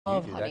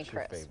Love do. Honey That's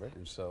your Crisp. favorite,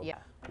 and so Yeah.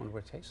 I wonder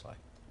what it tastes like.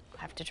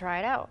 Have to try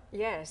it out.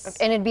 Yes.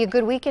 And it'd be a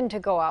good weekend to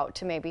go out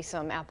to maybe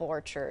some apple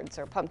orchards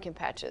or pumpkin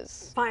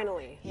patches.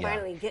 Finally, Yeah.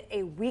 finally get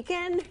a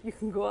weekend. You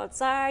can go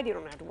outside. You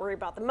don't have to worry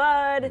about the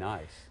mud.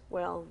 Nice.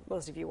 Well,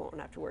 most of you won't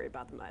have to worry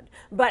about the mud.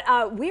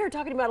 But we are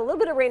talking about a little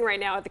bit of rain right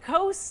now at the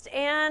coast,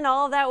 and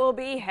all of that will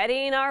be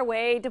heading our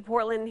way to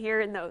Portland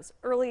here in those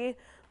early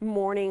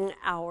morning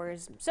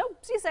hours. So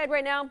Seaside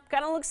right now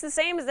kind of looks the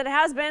same as it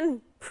has been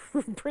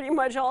pretty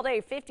much all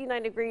day.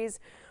 59 degrees,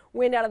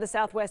 wind out of the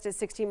southwest at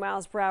 16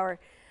 miles per hour.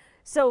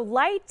 So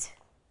light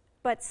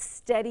but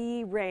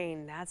steady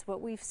rain. That's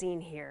what we've seen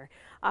here.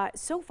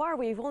 So far,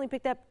 we've only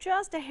picked up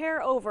just a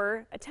hair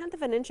over 1/10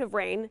 of an inch of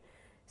rain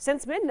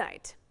since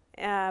midnight,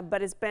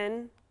 but it's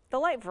been the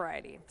light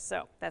variety.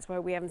 So that's why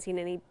we haven't seen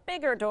any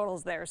bigger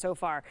totals there so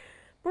far.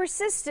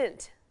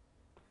 Persistent.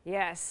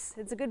 Yes,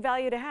 it's a good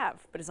value to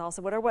have, but it's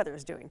also what our weather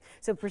is doing.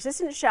 So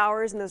persistent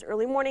showers in those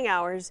early morning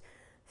hours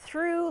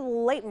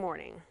through late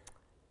morning.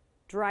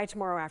 Dry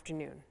tomorrow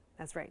afternoon.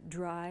 That's right,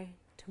 dry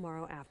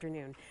tomorrow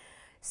afternoon.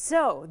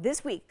 So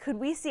this week, could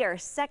we see our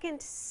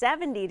second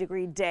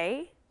 70-degree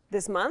day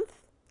this month?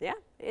 Yeah,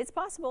 it's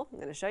possible. I'm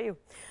going to show you.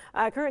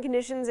 Current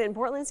conditions in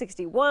Portland,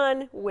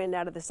 61. Wind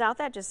out of the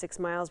south at just 6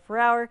 miles per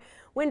hour.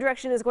 Wind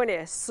direction is going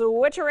to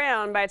switch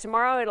around by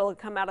tomorrow. It'll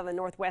come out of the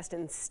northwest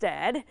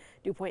instead.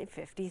 Dew point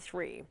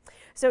 53.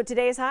 So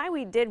today's high,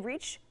 we did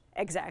reach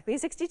exactly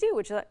 62,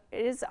 which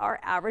is our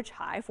average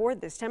high for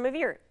this time of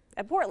year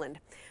at Portland.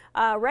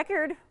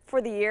 Record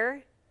for the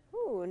year.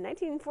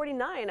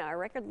 1949, our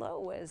record low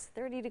was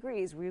 30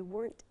 degrees. We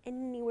weren't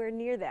anywhere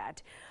near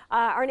that.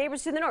 Our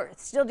neighbors to the north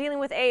still dealing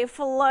with a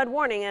flood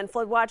warning and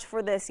flood watch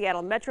for the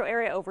Seattle metro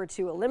area over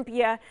to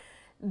Olympia.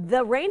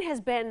 The rain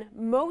has been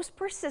most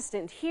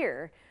persistent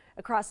here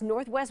across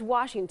northwest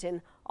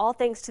Washington, all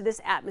thanks to this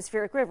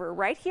atmospheric river.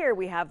 Right here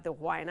we have the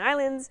Hawaiian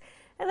Islands,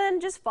 and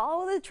then just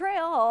follow the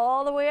trail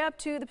all the way up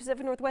to the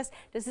Pacific Northwest.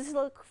 Does this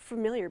look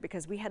familiar?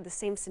 Because we had the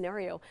same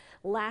scenario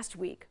last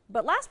week.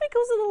 But last week it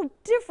was a little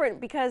different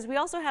because we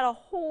also had a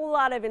whole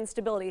lot of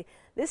instability.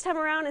 This time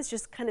around it's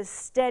just kind of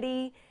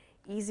steady,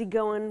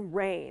 easygoing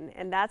rain,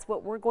 and that's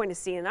what we're going to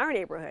see in our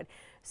neighborhood.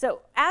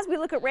 So as we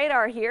look at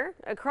radar here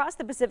across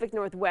the Pacific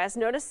Northwest,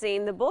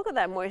 noticing the bulk of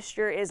that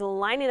moisture is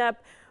lining up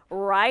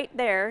right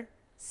there,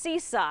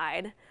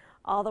 Seaside,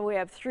 all the way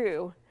up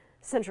through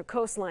central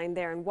coastline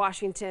there in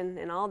Washington,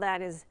 and all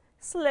that is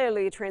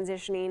slowly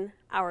transitioning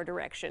our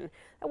direction.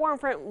 The warm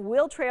front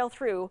will trail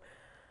through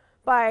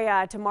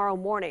by tomorrow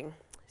morning.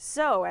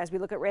 So as we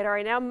look at radar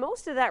right now,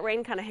 most of that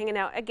rain kind of hanging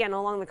out again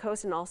along the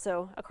coast and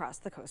also across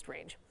the Coast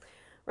Range.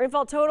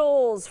 Rainfall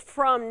totals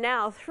from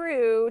now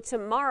through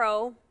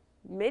tomorrow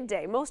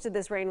midday. Most of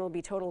this rain will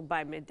be totaled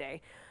by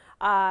midday.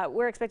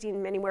 We're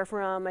expecting anywhere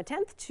from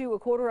 1/10 to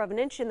 1/4 of an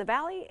inch in the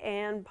valley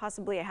and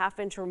possibly a 1/2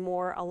 inch or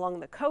more along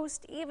the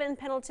coast. Even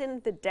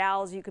Pendleton, the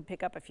Dalles, you could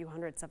pick up a few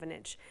hundredths of an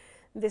inch.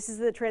 This is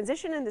the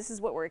transition, and this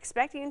is what we're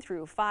expecting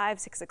through 5,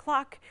 6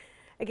 o'clock.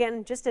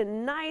 Again, just a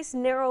nice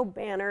narrow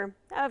banner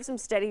of some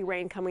steady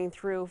rain coming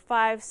through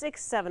 5,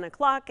 6, 7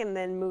 o'clock, and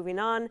then moving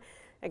on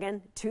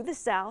again to the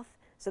south.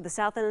 So the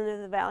south end of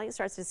the valley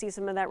starts to see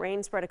some of that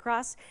rain spread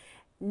across.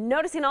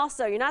 Noticing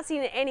also, you're not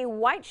seeing any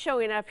white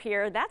showing up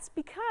here. That's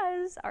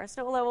because our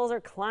snow levels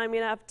are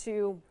climbing up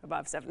to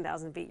above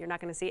 7,000 feet. You're not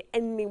going to see it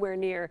anywhere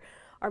near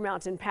our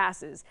mountain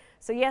passes.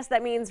 So yes,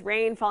 that means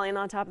rain falling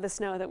on top of the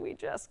snow that we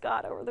just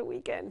got over the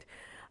weekend.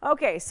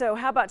 Okay, so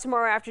how about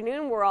tomorrow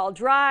afternoon? We're all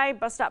dry.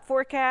 Bus stop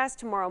forecast.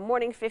 Tomorrow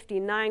morning,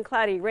 59,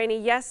 cloudy, rainy,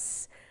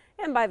 yes.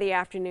 And by the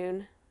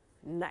afternoon,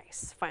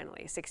 nice,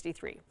 finally,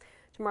 63.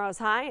 Tomorrow's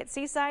high at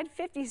Seaside,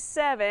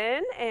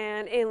 57,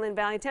 and Inland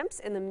Valley temps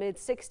in the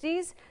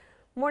mid-60s.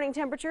 Morning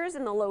temperatures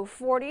in the low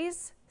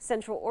 40s.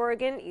 Central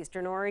Oregon,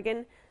 Eastern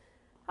Oregon,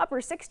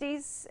 upper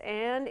 60s.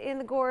 And in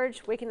the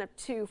Gorge, waking up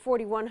to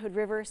 41, Hood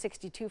River,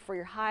 62 for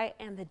your high,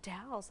 and the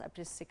Dalles up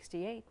to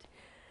 68.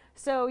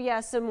 So,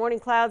 yeah, some morning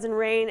clouds and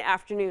rain,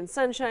 afternoon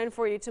sunshine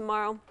for you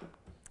tomorrow.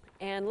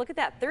 And look at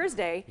that,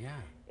 Thursday. Yeah.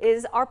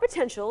 Is our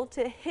potential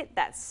to hit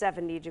that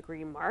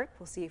 70-degree mark.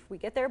 We'll see if we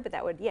get there, but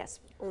that would,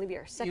 yes, only be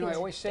our second. You know, I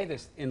always say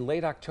this, in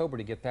late October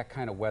to get that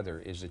kind of weather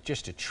is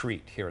just a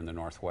treat here in the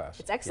Northwest.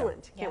 It's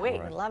excellent. Yeah, Can't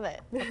wait. I love it.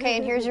 Okay,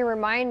 and here's your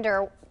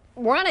reminder.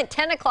 We're on at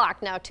 10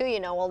 o'clock now, too, you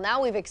know. Well,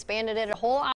 now we've expanded it a whole hour.